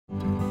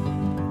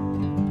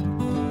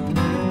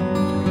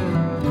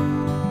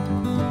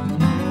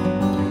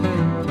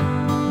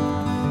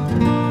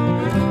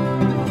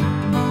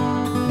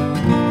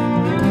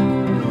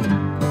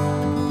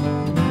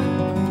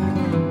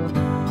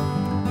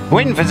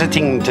When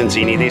visiting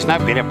Mtanzini, there's no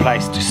better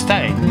place to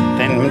stay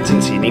than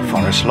Mtanzini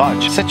Forest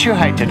Lodge,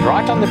 situated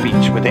right on the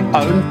beach with their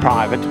own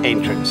private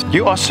entrance.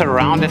 You are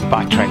surrounded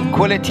by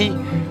tranquility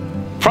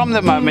from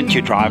the moment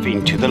you drive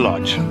into the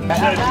lodge.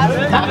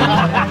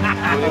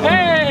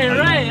 Hey,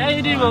 Ray, how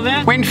you doing,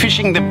 man? When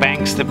fishing the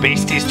banks, the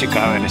best is to go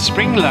at a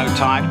spring low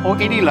tide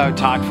or any low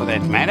tide for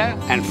that matter,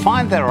 and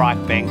find the right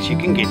banks you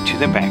can get to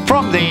the bank.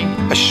 From there,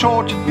 a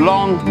short,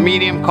 long,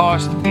 medium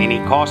cast, any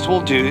cast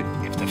will do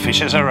if the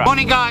fish is around.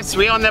 Morning guys,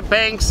 we're on the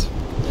banks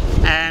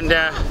and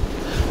a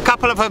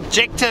couple of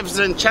objectives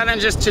and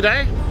challenges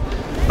today.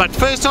 But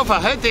first off, I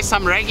heard there's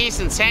some raggies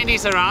and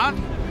sandies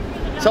around.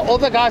 So all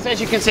the guys,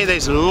 as you can see,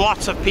 there's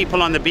lots of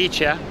people on the beach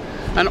here,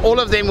 and all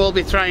of them will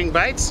be throwing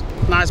baits,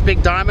 nice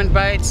big diamond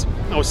baits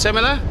or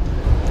similar.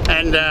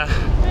 And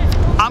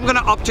I'm going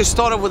to opt to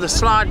start off with a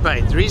slide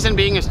bait. The reason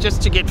being is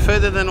just to get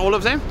further than all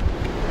of them,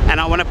 and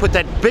I want to put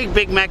that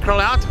big mackerel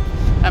out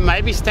and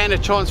maybe stand a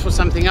chance for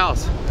something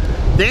else.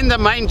 Then the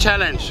main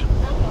challenge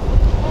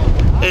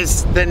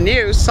is the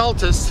new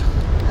Saltwater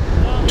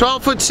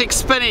 12'6"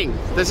 spinning.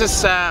 This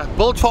is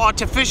built for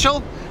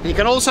artificial. You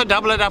can also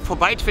double it up for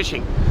bait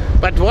fishing.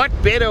 But what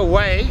better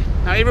way,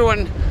 now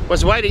everyone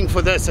was waiting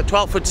for this, a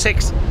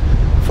 12'6"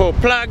 for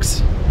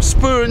plugs,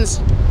 spoons,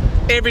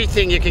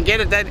 everything. You can get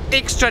it that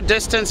extra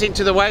distance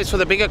into the waves for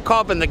the bigger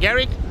cob and the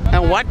garrick.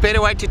 And what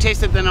better way to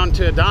test it than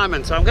onto a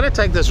diamond? So I'm going to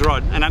take this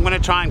rod and I'm going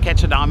to try and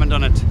catch a diamond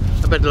on it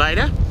a bit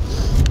later.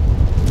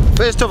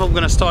 First off, I'm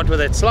going to start with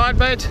that slide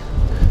bait,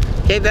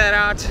 get that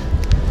out,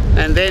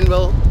 and then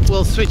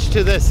we'll switch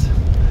to this.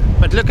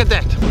 But look at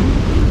that.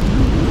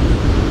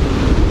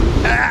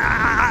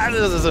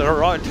 This is a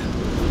rod.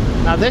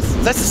 Now this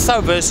is so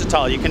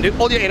versatile. You can do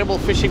all your edible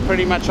fishing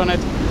pretty much on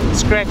it,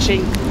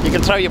 scratching, you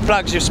can throw your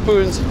plugs, your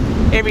spoons,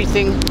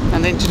 everything.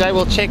 And then today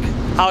we'll check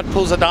how it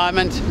pulls a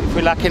diamond if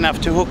we're lucky enough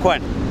to hook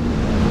one.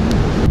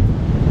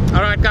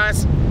 Alright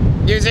guys,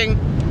 using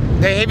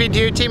the heavy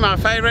duty, my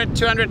favorite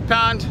 200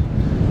 pound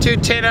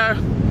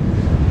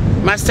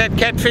 210 mustard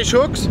catfish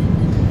hooks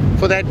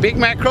for that big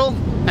mackerel,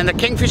 and the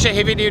Kingfisher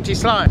heavy duty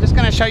slide. Just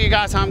going to show you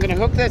guys how I'm going to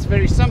hook this.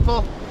 Very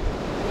simple.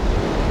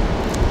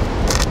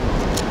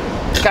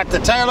 Cut the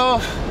tail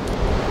off,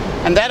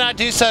 and that I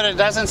do so that it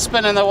doesn't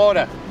spin in the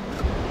water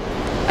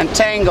and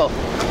tangle.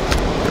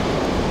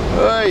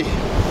 Oy.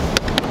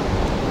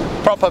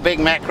 Proper big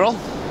mackerel.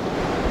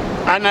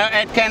 I know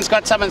Atcan's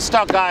got some in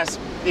stock, guys,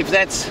 if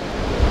that's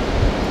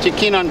what you're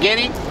keen on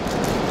getting.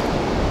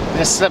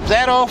 Just slip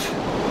that off,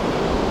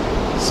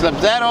 slip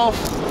that off.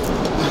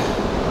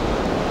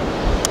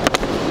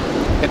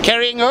 The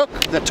carrying hook,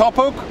 the top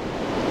hook,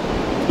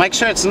 make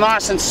sure it's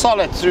nice and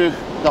solid through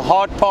the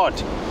hard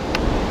part.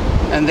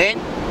 And then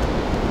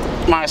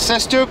my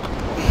assist hook,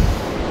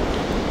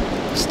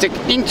 stick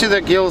into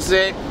the gills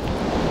there,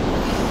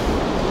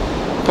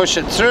 push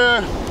it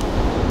through,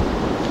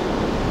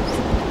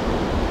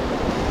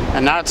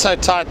 and now it's so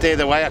tight there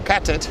the way I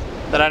cut it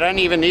that I don't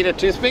even need a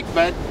toothpick,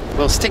 but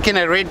we'll stick in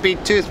a red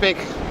bead toothpick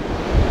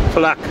for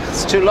luck.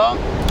 It's too long.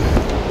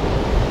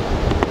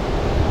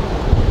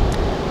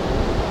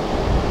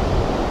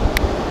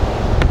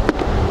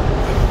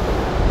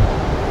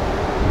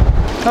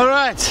 All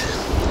right.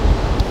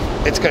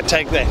 Let's go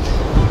take that.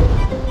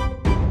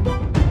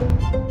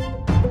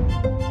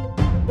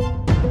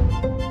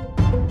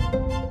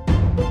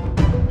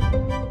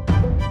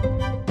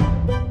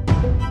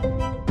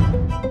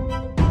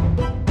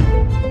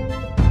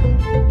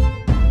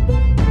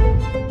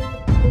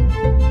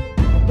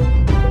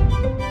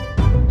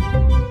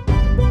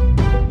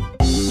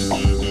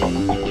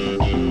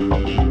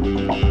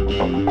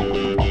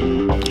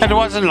 It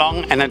wasn't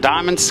long and a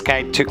diamond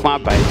skate took my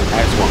bait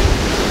as well.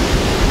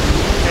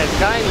 It's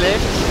going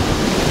left.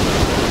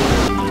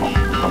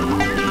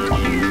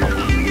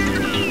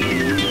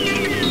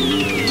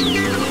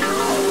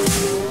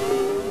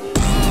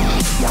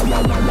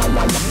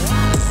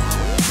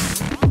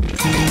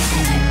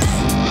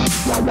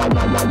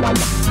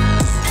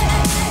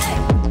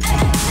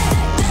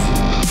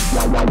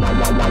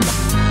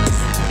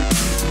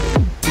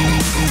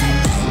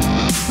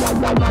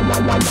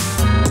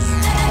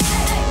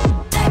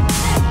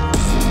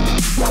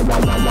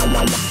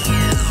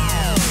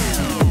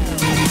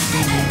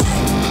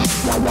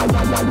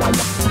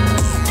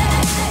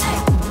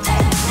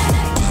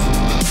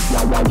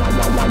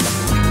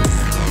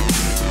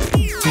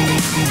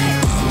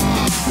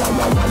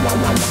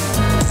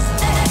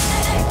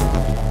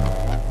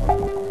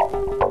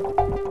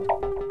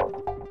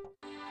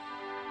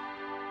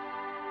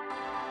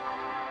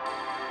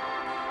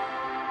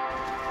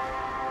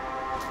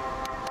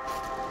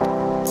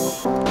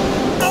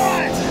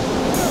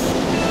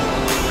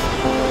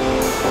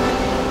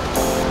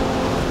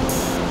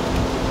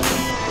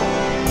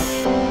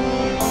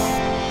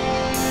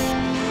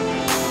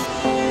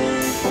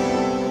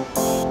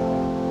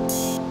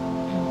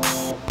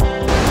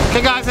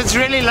 Okay guys, it's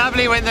really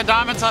lovely when the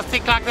diamonds are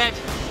thick like that.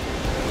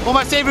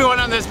 Almost everyone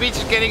on this beach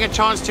is getting a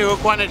chance to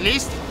hook one at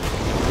least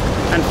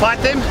and fight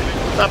them.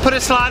 So I put a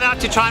slide out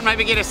to try and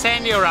maybe get a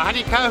sandy or a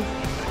honeycomb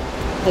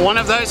or one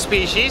of those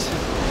species.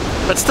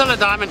 but still a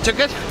diamond took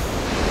it.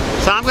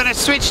 So I'm going to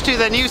switch to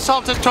the new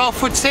Saltwater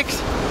 12-foot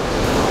 6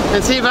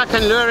 and see if I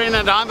can lure in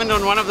a diamond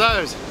on one of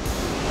those.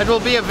 It will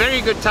be a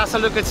very good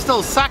tussle. Look, it's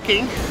still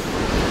sucking,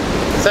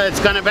 so it's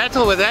going to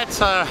battle with that.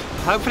 So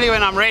hopefully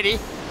when I'm ready,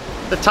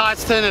 the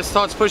tides turn and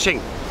starts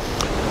pushing.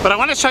 But I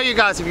want to show you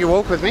guys, if you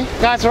walk with me.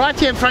 Guys, right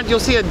here in front you'll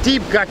see a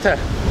deep gutter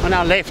on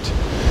our left.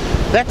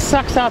 That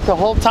sucks out the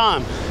whole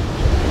time.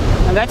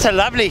 And that's a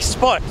lovely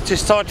spot to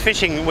start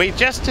fishing. We're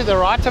just to the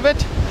right of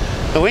it.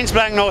 The wind's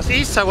blowing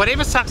northeast, so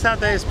whatever sucks out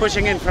there is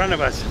pushing in front of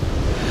us.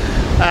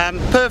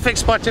 Perfect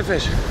spot to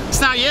fish.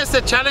 So now here's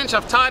the challenge.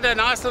 I've tied a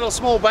nice little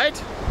small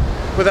bait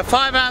with a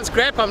 5-ounce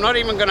grab. I'm not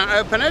even going to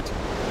open it.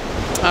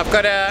 I've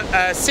got a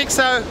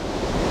 6-0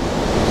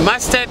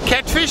 mustard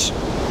catfish,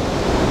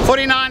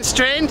 49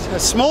 strand, a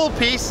small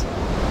piece,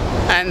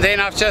 and then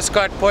I've just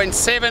got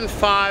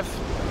 0.75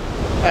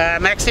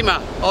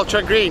 Maxima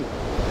Ultra Green.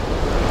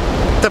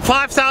 The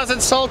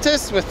 5,000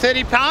 Salters with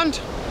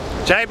 30-pound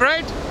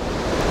J-braid,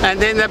 and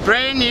then the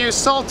brand new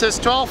Salters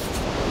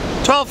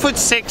 12-foot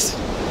 6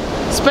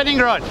 spinning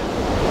rod.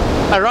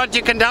 A rod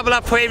you can double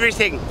up for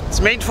everything. It's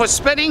meant for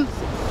spinning.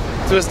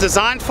 It was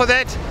designed for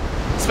that.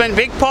 Spin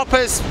big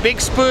poppers,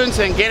 big spoons,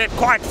 and get it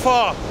quite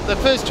far. The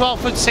first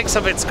 12-foot 6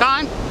 of its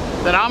kind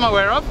that I'm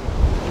aware of.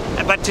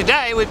 But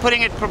today we're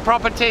putting it for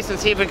proper test and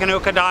see if we can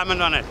hook a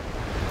diamond on it.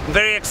 I'm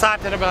very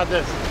excited about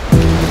this.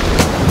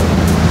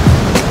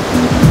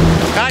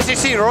 Guys, you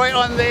see Roy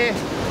on there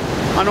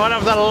on one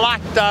of the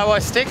light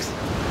Daiwa sticks,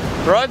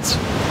 rods,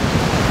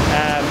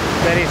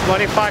 that he's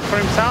modified for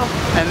himself,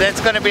 and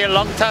that's going to be a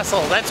long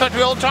tussle. That's what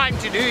we're all trying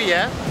to do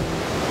here.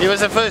 He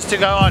was the first to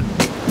go on.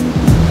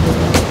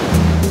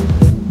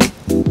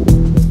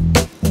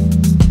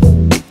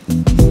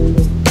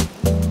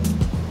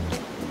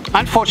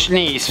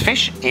 Unfortunately, his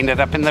fish ended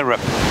up in the rip.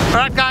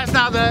 Alright guys,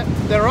 now the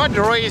rod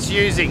Roy is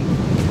using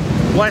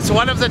was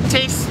one of the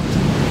test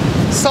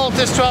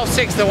Salters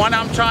 12-6, the one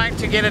I'm trying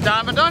to get a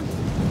diamond on,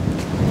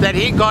 that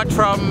he got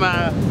from,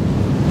 I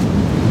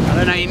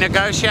don't know, he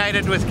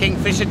negotiated with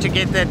Kingfisher to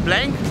get that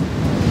blank,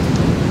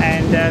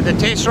 and the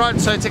test rod,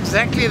 so it's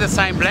exactly the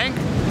same blank,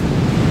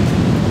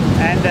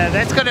 and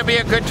that's going to be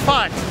a good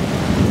fight.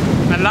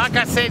 And like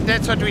I said,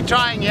 that's what we're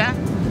trying here.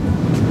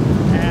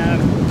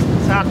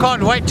 So I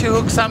can't wait to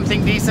hook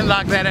something decent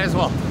like that as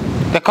well.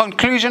 The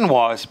conclusion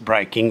was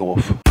breaking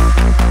off.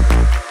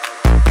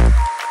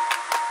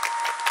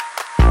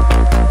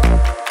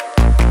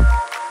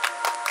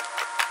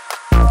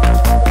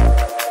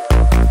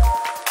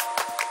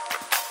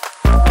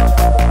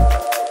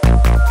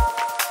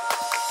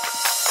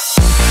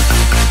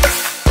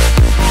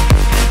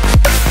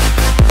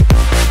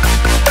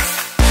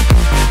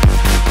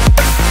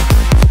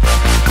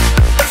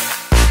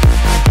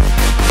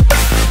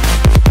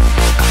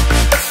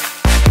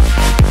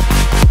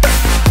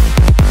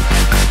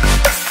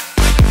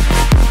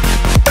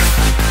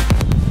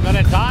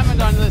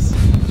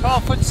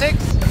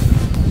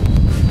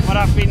 What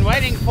I've been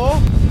waiting for,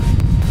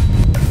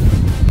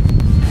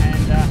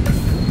 and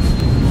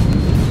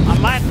I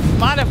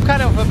might have cut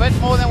off a bit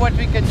more than what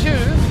we can chew,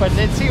 but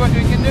let's see what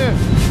we can do.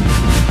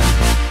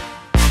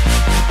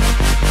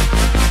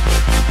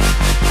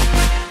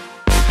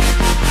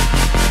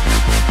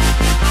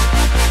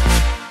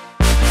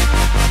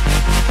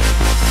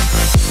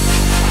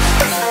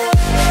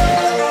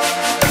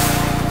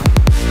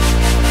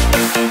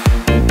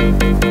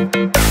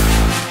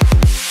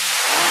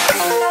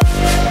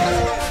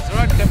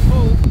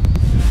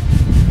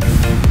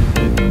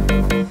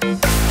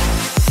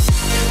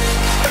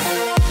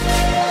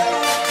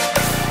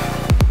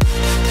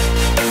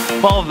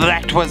 Well,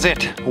 that was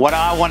it. What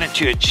I wanted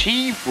to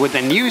achieve with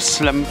the new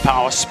slim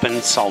power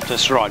spin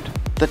Salters rod,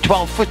 the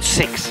 12-foot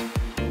 6.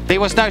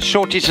 There was no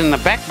shortage in the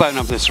backbone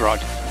of this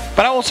rod,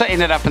 but I also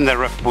ended up in the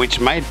rip,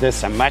 which made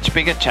this a much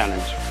bigger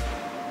challenge.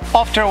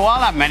 After a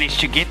while, I managed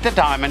to get the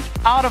diamond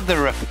out of the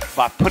rip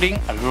by putting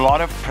a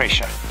lot of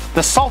pressure.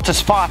 The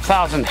Salters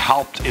 5000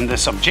 helped in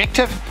this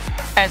objective,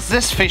 as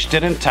this fish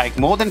didn't take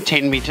more than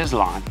 10 meters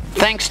line,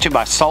 thanks to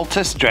my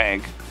Salters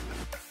drag.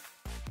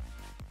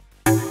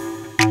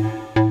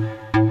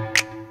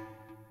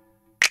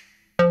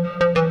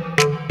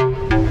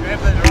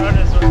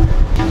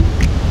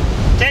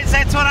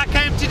 That's what I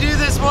came to do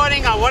this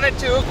morning. I wanted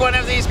to hook one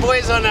of these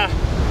boys on the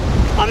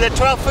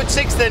 12-foot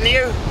 6, the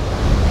new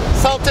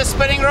Salters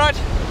spinning rod,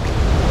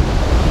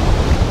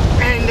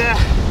 and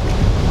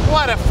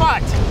what a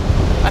fight.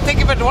 I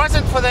think if it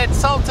wasn't for that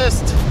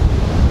Salters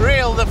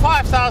reel, the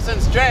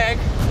 5000's drag,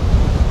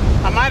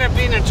 I might have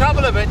been in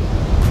trouble a bit,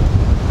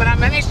 but I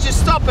managed to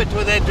stop it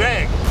with that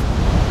drag.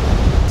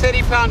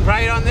 30-pound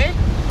braid on there,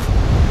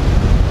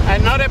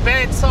 and not a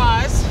bad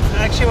size.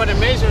 I actually want to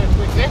measure it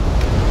quickly.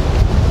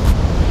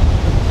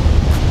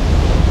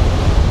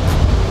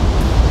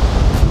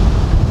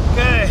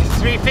 Okay,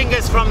 3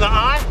 fingers from the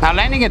eye. Now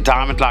landing a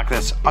diamond like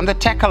this on the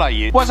tackle I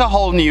used was a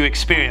whole new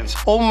experience,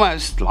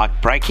 almost like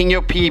breaking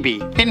your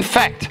PB. In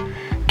fact,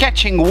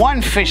 catching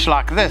one fish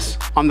like this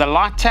on the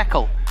light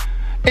tackle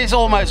is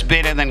almost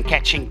better than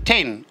catching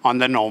 10 on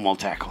the normal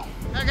tackle.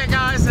 Okay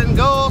guys and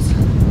girls,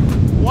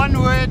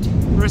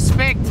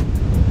 respect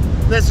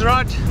this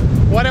rod.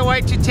 What a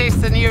way to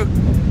test the new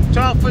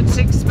 12-foot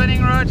 6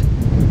 spinning rod.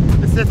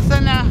 It's the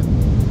thinner,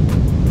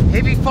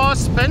 heavy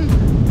fast spin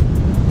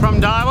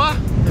from Daiwa,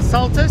 the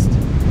Saltwater.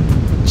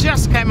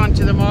 Just came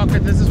onto the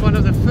market. This is one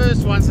of the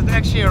first ones that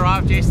actually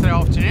arrived yesterday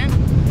afternoon,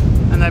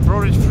 and they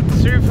brought it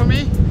through for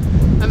me.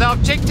 And the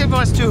objective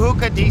was to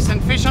hook a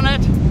decent fish on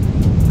it.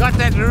 Got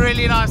that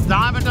really nice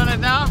diamond on it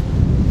now,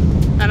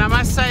 and I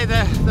must say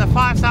the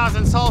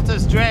 5000 Saltwater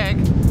drag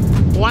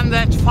won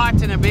that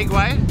fight in a big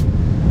way.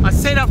 I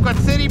said I've got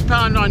 30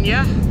 pound on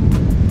here,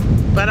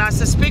 but I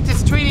suspect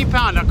it's 20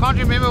 pound. I can't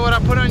remember what I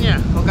put on here.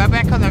 I'll go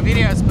back on the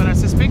videos, but I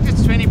suspect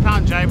it's 20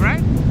 pound J-braid.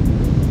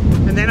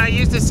 And then I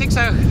used a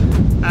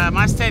 6.0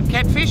 mustard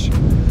catfish,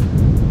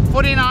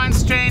 49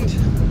 strand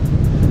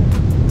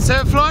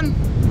surflon,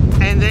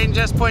 and then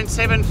just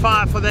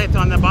 0.75 for that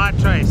on the bite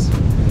trace.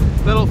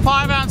 Little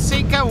 5-ounce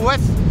sinker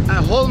with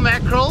a whole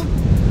mackerel.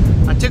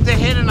 I took the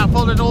head and I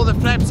folded all the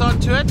flaps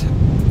onto it,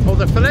 all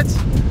the fillets.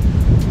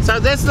 So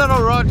this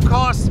little rod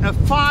casts a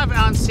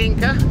 5-ounce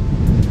sinker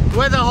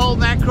with a whole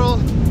mackerel,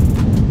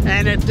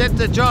 and it did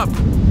the job.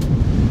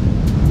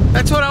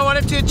 That's what I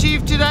wanted to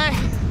achieve today.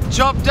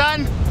 Job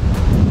done.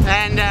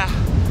 And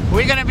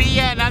we're going to be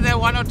here another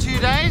 1 or 2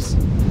 days,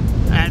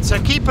 and so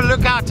keep a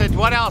lookout at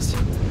what else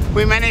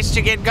we managed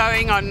to get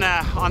going on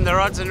the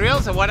rods and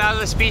reels, and what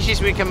other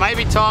species we can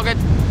maybe target.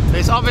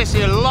 There's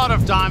obviously a lot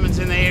of diamonds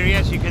in the area,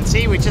 as you can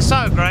see, which is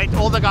so great.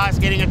 All the guys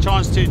getting a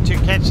chance to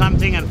catch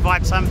something and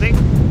fight something.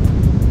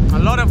 A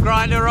lot of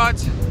grinder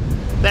rods.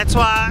 That's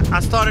why I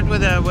started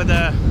with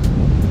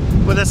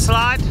a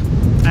slide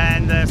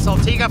and a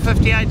Saltiga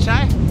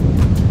 50HA.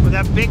 With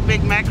a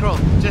big mackerel,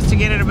 just to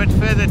get it a bit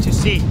further to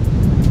see.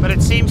 But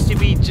it seems to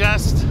be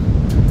just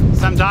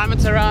some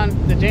diamonds around.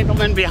 The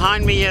gentleman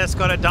behind me here has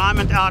got a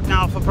diamond out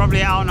now for probably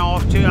an hour and a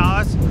half, 2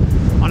 hours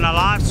on a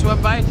live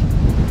swim bait,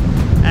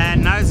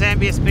 and no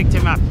Zambia's picked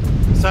him up.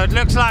 So it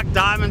looks like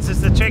diamonds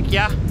is the trick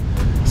here.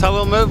 So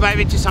we'll move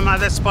maybe to some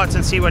other spots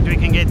and see what we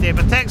can get there.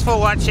 But thanks for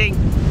watching,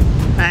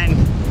 and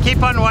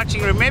keep on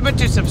watching. Remember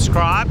to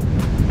subscribe.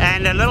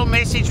 And a little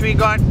message we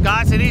got,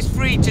 guys, it is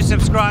free to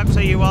subscribe, so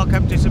you're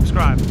welcome to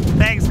subscribe.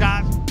 Thanks,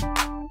 guys.